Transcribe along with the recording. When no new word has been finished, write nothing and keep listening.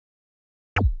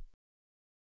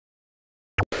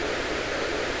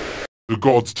The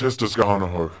gods test us,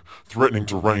 Garnaho, threatening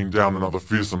to rain down another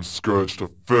fearsome scourge to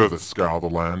further scour the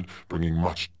land, bringing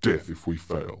much death if we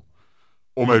fail.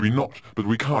 Or maybe not, but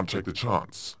we can't take the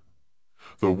chance.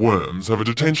 The worms have a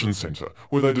detention center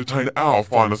where they detain our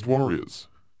finest warriors.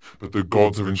 But the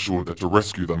gods have ensured that to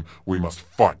rescue them, we must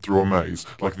fight through a maze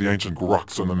like the ancient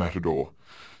Grucks and the Matador.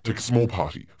 Take a small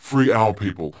party, free our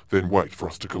people, then wait for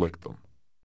us to collect them.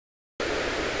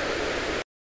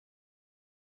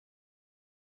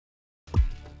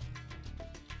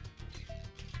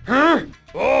 Huh?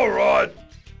 All right.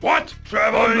 What?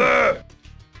 Traveling there.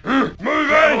 Moving.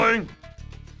 Traveling.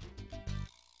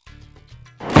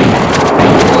 All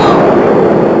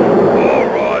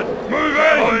right.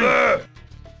 Moving. There.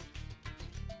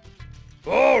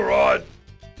 All right.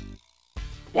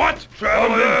 What?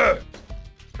 Traveling there.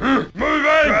 Moving.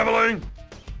 Traveling.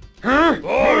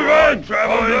 Moving.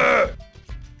 Traveling there.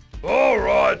 All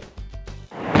right.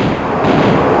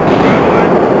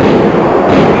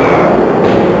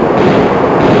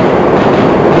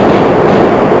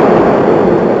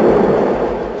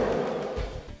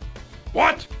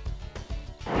 What?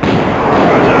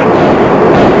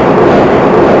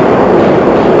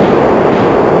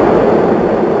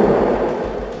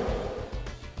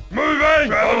 Moving!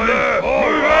 Traveling! There.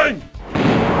 Moving!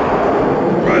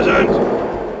 Present!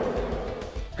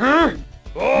 Huh?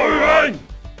 Moving!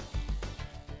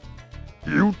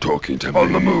 You talking to me?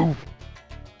 On the move!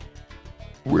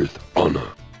 With honor.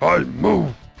 I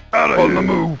move! Out of here! On the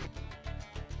move!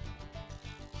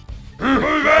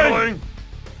 Moving!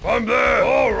 I'm there!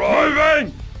 Alright!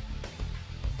 Moving!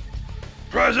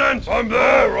 Present! I'm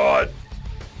there! Alright!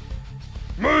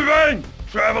 Moving!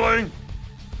 Traveling!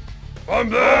 I'm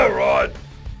there! Alright!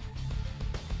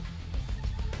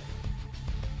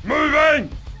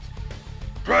 Moving!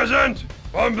 Present!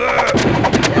 I'm there!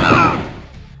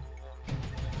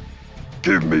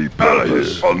 Give me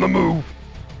purpose! On the move!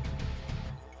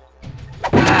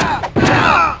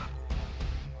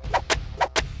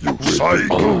 You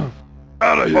speak!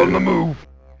 Out of here! On the move!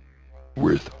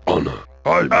 With honor!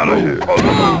 I'm out of here! On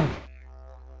the move!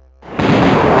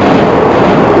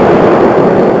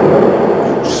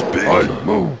 You speak! I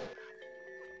move!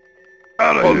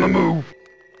 Out of here! On the move!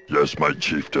 Yes, my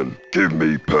chieftain. Give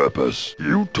me purpose.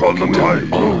 You talk on the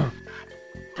move!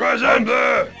 Present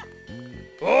there!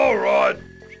 Alright!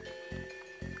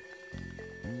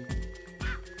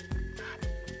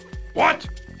 What?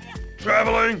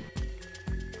 Traveling?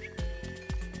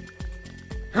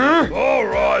 Huh?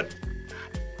 Alright!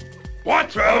 What?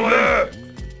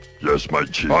 Traveling? Yes, my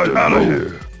chieftain. I'm out of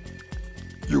here.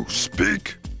 You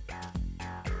speak?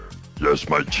 Yes,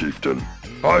 my chieftain.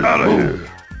 I'm out of here.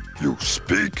 You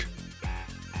speak?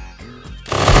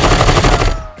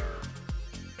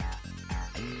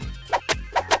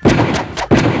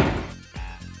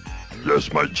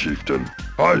 Yes, my chieftain.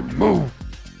 I move.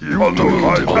 You on the move.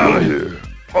 I'm out of here.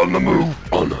 On the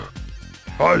move. Honor.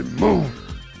 I move.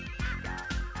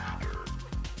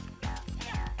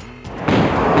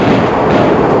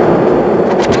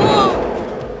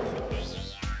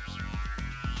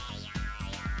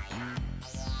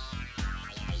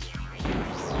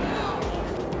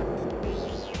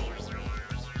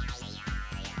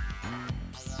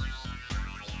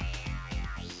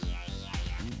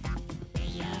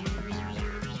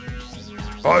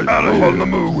 I'm out of here. On the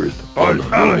move with. I'm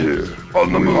out of here.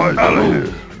 On the move. I'm out of here.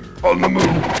 On the move.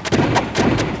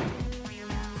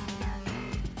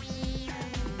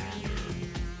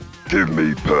 Give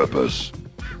me purpose.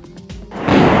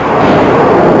 Out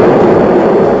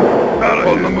of here.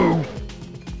 On the move.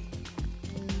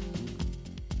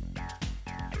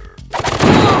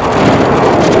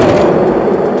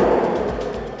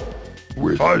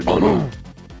 With I move.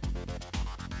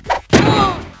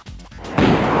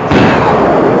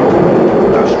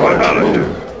 I'm out of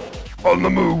here. On the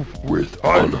move with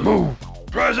I move.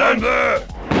 Present there!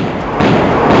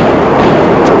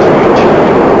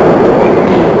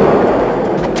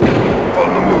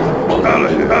 On the move. Out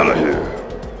of here. Out of here.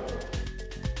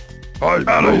 I'm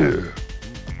out of here.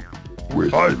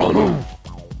 With I move.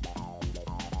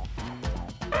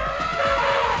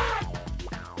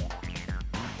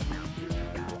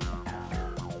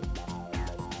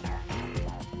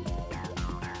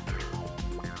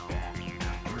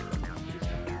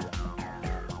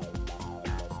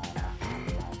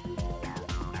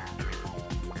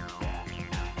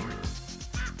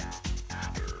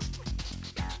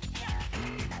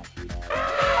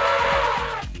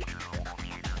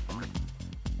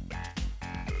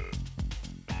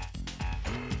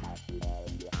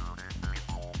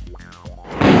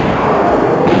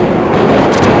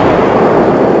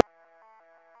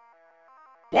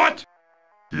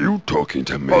 You talking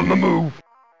to me? On the move.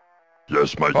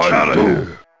 Yes, my chieftain. Out of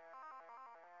here.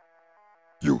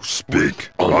 You speak,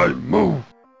 I move.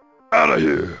 Out of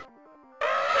here.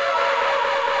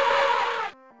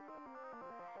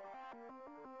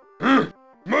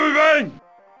 Moving!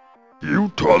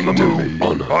 You talking to me?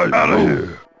 I out of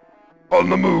here. On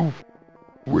the move.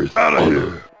 With out of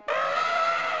here.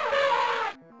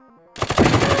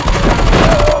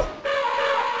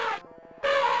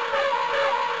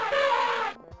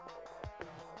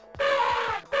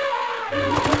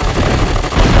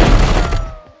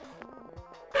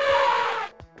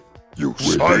 You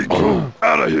speak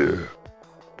out of here.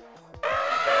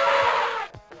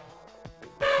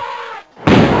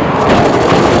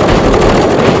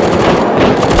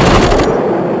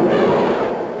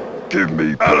 Give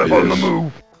me out on the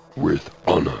move with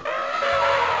honor.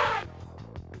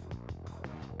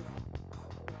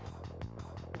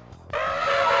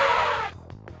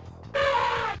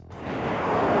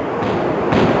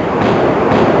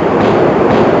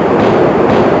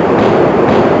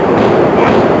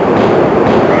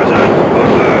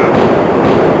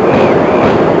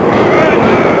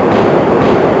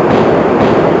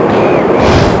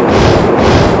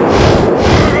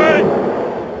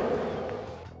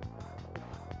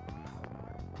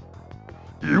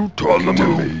 You talking to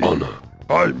me? Honor.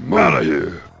 I move out of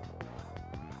here.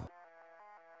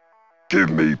 Give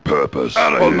me purpose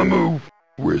on the move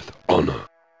with honor.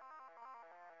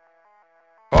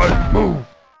 I move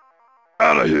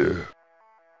out of here.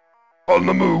 On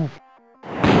the move.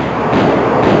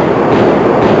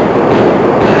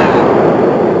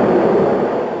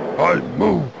 I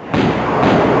move.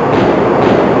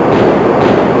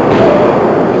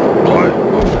 I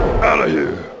move out of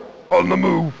here. On the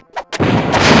move.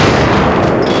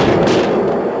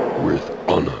 With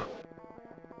honor.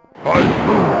 I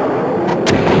move.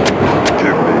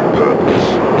 Give me purpose.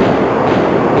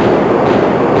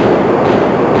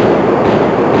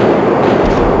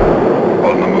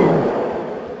 On the move.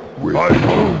 With I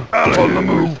move. Out of on the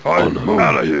move. I move.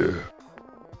 Out of here.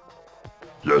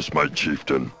 Yes, my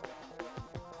chieftain.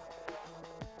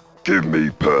 Give me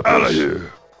purpose. Out of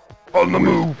here. On the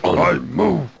move. Honor. I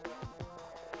move.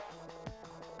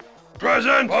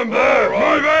 Present! I'm there!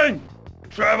 Right. Moving!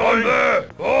 Traveling! I'm there!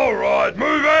 Alright,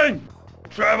 moving!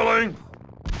 Traveling!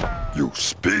 You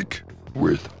speak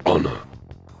with honor.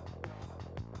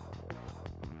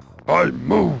 I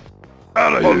move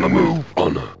out of here. On the move.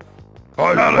 Honor.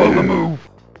 I out on the move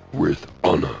with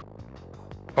honor.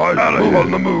 I out of here. On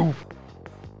the move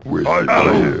with I out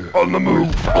of here. On the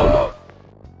move. Honor.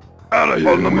 Out of here.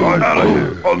 On the move. Out of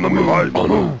here. On the move. I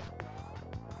move.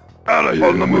 Out of here.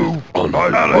 On the move. Honor.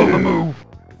 Out of the move.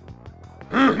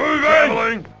 Moving!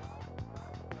 Traveling!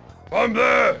 I'm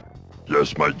there!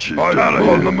 Yes, my chief. I out of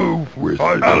here. On the move with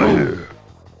I out of here.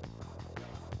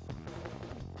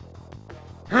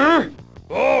 Huh?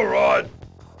 Alright!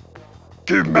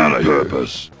 Give me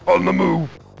purpose. On the move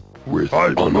with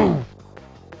I honor.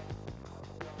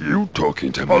 You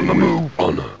talking to me on the move.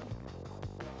 Honor.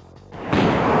 On the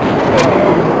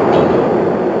move.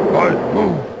 Honor. I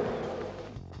move.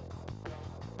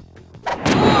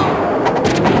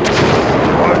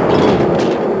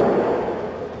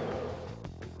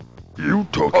 You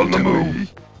talking on the to move me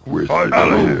with I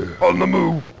out of here. On the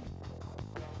move.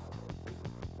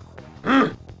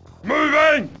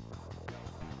 Moving!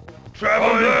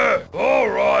 Traveling! There!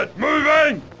 Alright,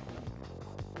 moving!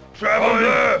 Traveling!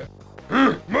 There!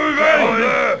 Moving!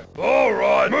 There!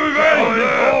 Alright, moving!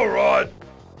 There! Alright!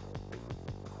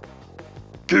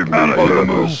 Give me on the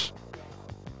move.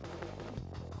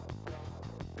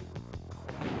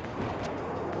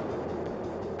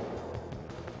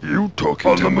 You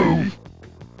talking on to the me? Move.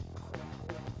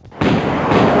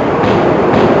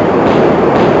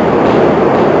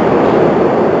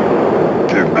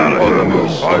 Give me out of on the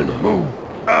move. I move.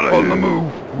 Out of on here. The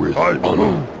move. With I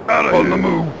move. Out of on here. The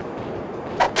move.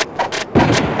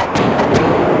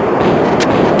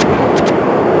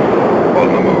 On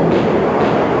the move.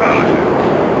 Out of here.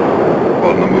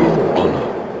 On the move. Honor.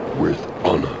 With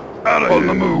honor. Out of on here.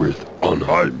 The move. With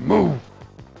honor. I move.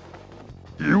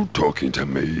 You talking to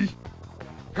me?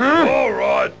 Huh?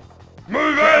 Alright!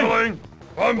 Moving! Traveling.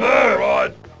 I'm there!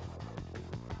 Alright!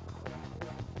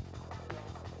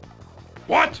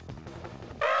 What?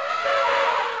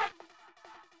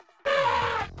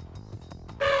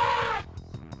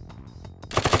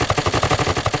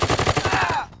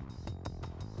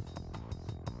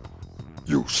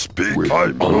 You speak with I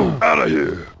move out of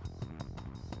here.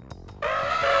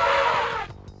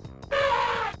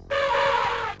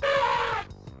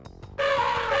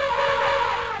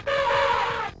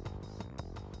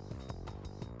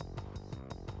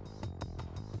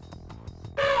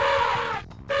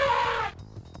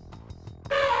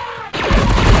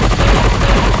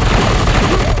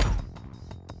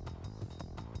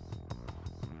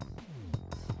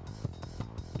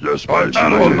 Yes, my chief.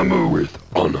 On the move. With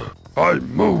honor. I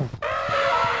move.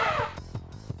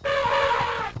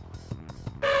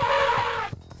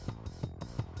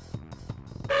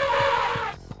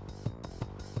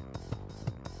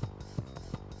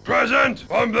 Present!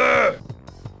 I'm there!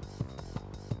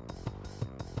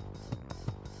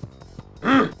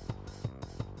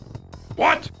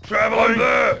 What? Traveling! I'm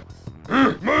there!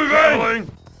 Moving!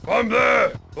 Traveling! I'm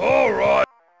there! Alright!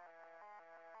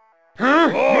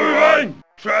 Moving!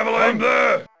 Traveling! I'm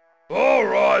there!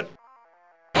 Alright!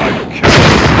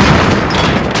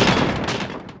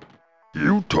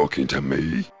 You talking to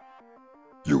me?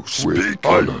 You speak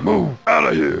on I move out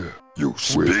of here. You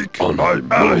speak on I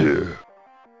move out of here.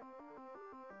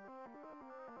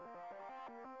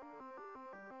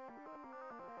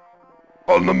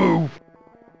 On the move.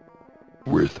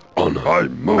 With honor. I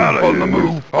move out on the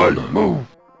move. I move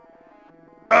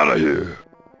out of here.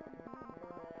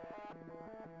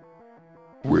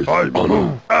 With I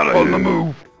honor. Out of on here. The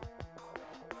move.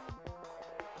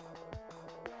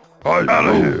 I out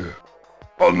of here.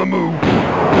 On the move. I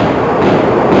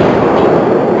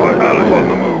out of here. On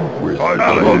the move. With I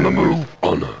out of on the move.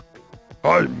 Honor.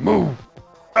 I move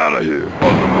out of here.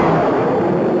 On the move.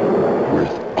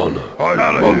 With honor. I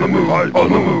out of on the move. I on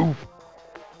the move.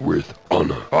 With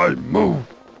honor. I move.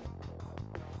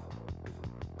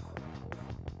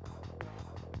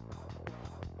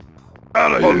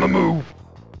 Out of here. On the move.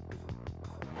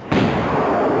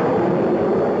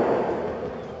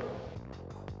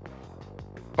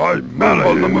 I move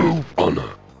on the move. Honor.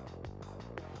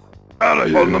 Out of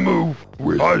here. On the move.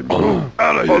 With I move.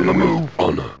 Out of here. On the move.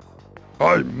 Honor.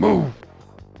 I move.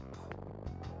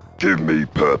 Give me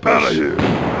purpose. Out of here.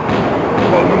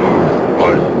 On the move.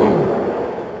 I move.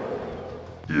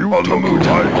 You on the move. I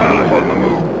out of here. On the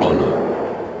move. Honor.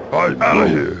 I out of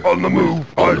here. On the move.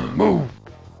 I move.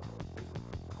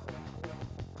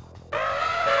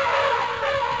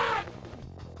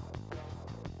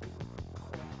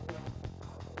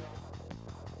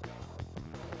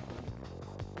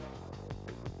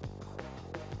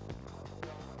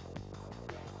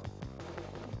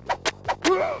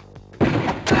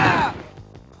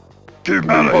 Give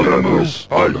me on the move.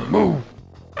 I move.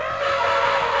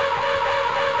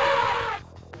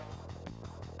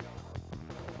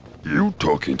 You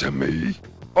talking to me?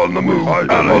 On the move. I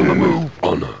on the move.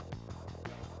 Honor.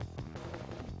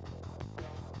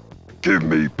 Give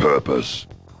me purpose.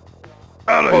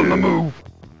 Out of on here. The move.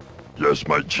 Yes,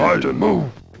 my chieftain. I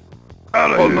move.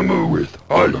 Out of on here. The move. With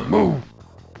honor. I move.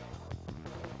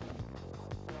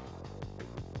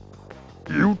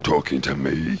 You talking to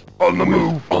me? On the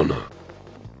move. Honor.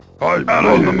 I'm out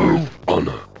on the move.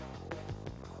 Honor.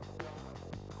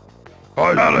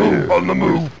 I'm out of here. On the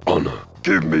move. Honor.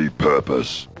 Give me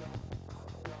purpose.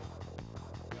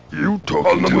 You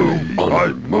talking on the to move. Me? Honor.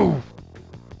 I move.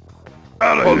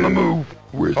 Out of on here. The move.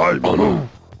 With I honor. Move.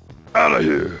 Out of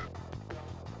here.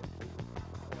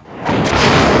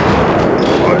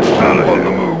 I'm out of on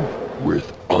the move.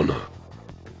 With honor.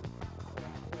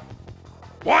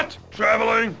 What?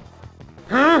 Traveling?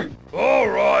 Huh? All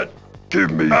right.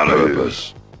 Give me out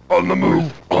purpose. On the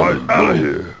move. I'm out of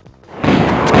here.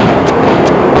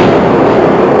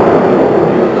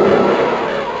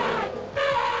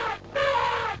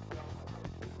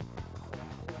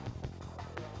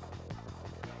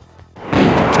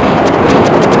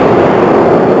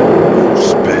 You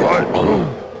speak. I move.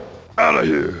 Out of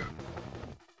here.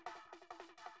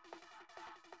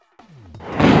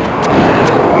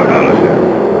 I'm out of here.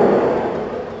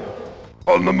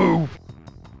 On the move.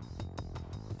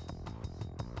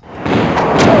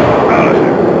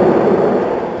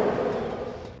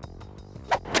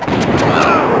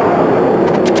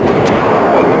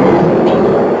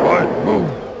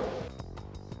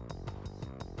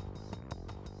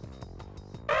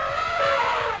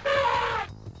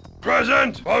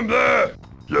 Present! I'm there!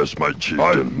 Yes, my chieftain.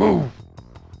 I move.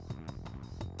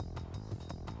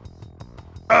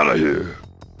 Out of here.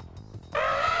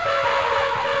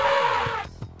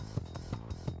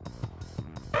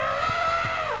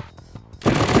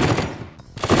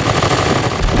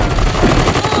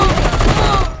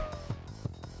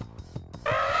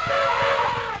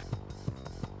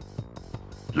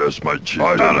 Yes, my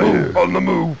chieftain. Out of here. On the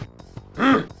move.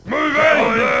 Move in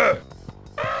there!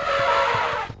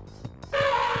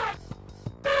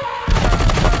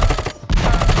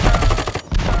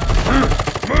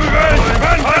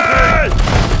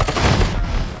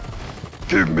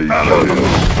 Give me out on the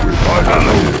move. With I out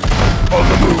of here. On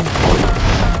the move.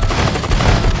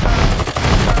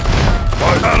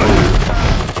 I'm out of here.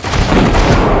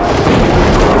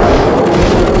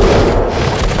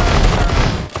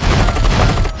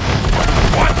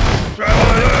 What?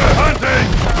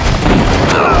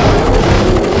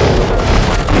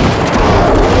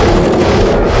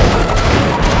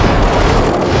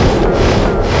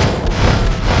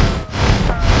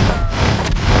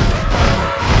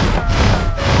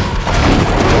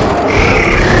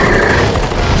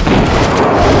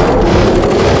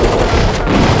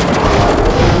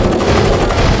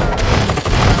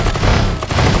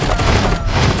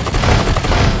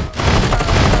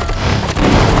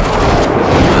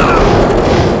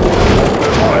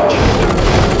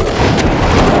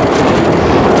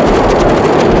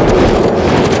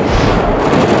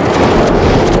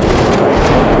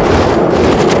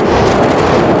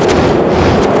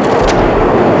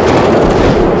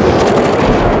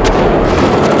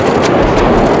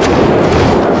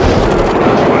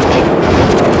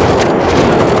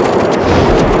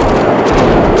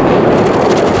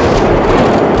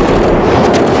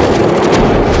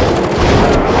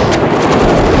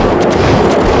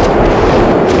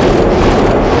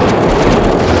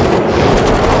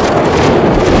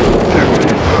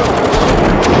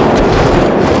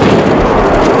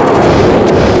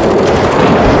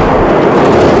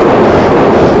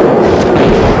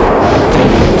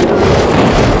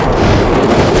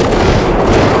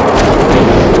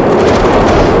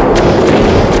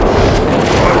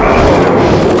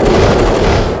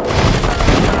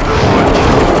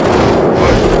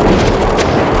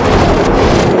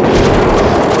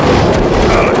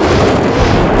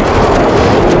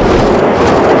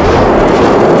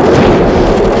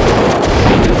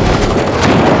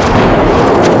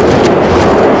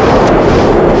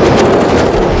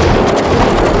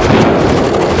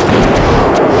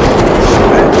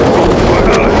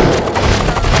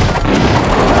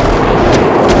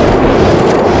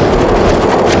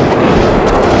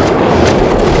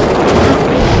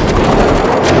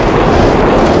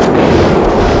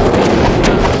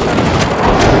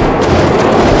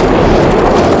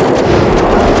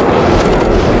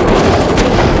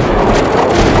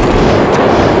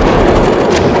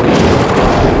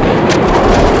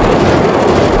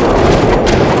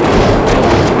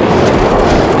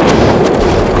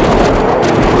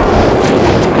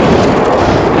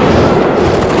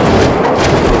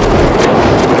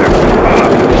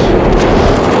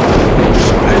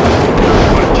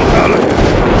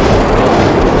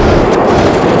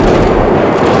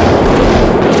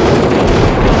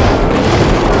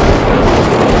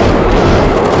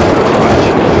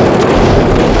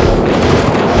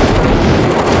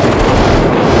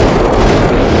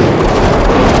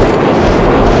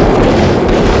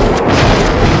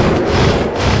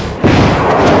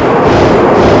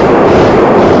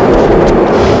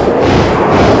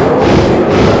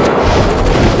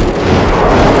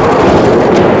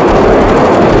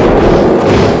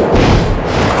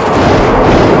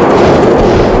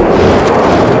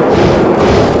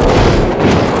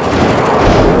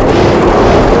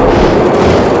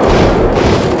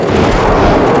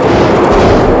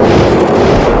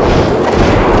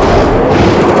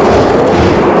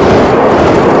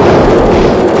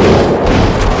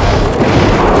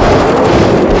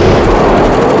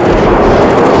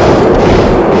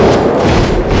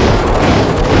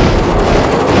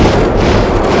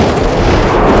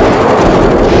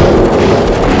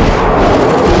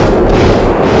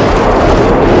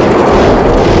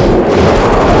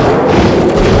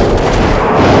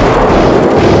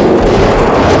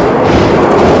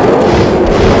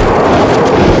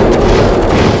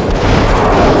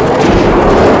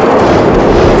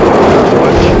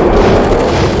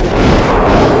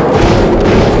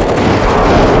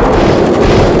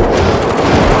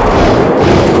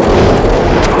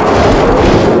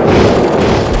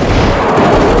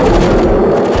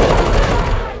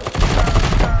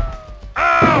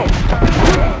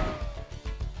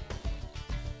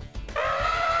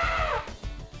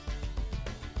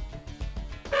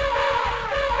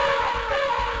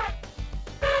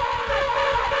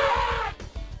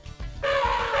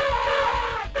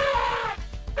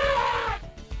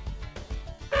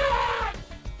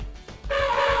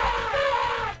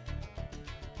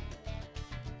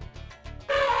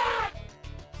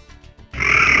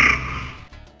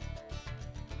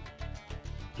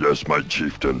 Yes, my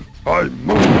chieftain. I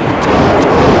move.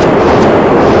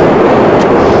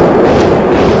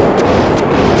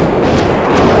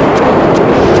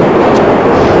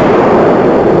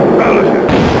 Out of here.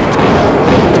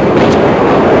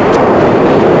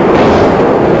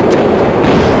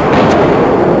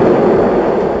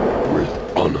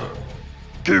 With honor.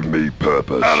 Give me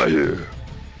purpose. Out of here.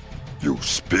 You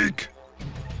speak?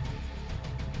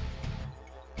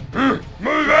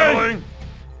 Moving!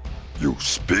 You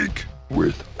speak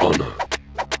with honor.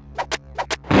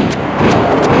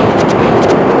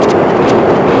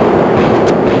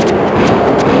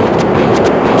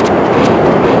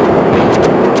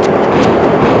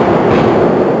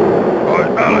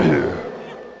 I'm out of here.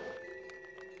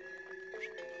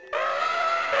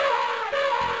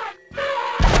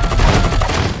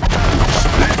 You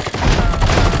speak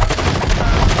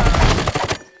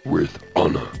with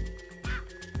honor.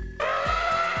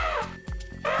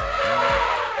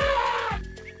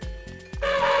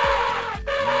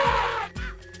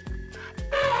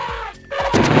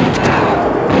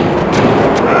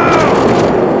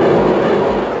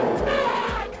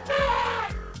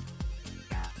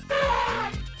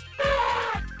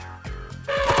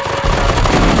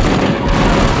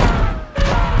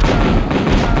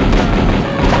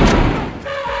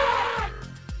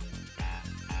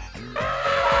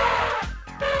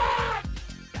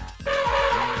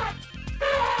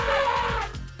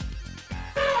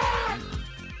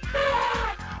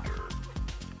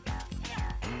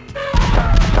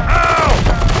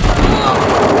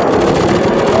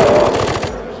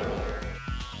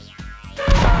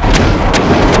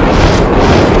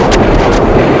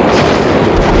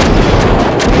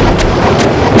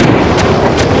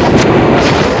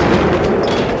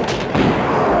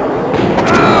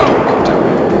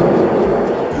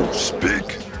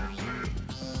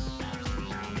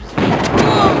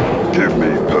 Give me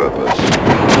purpose.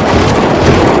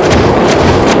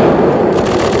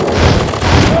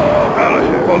 Out of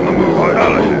here. On the move.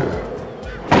 Out of here.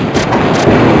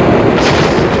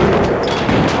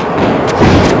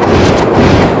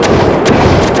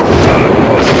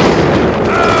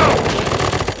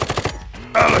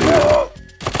 Out of here.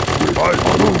 I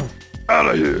move. Out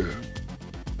of here.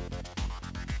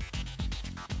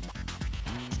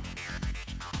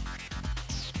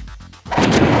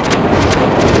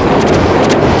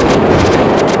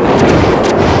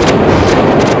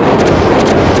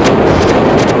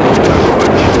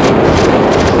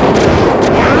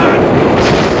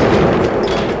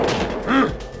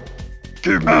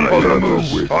 Give me on the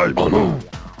move. I move.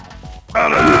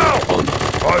 Out of here.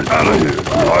 Out of here.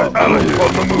 Out of here.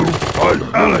 On the move.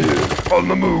 Out of here. On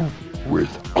the move.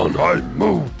 With honor. I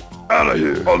move. Out of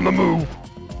here. On the move.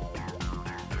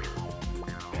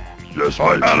 Yes,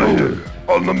 my out of here.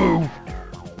 On the move.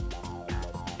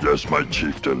 Yes, my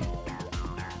chieftain.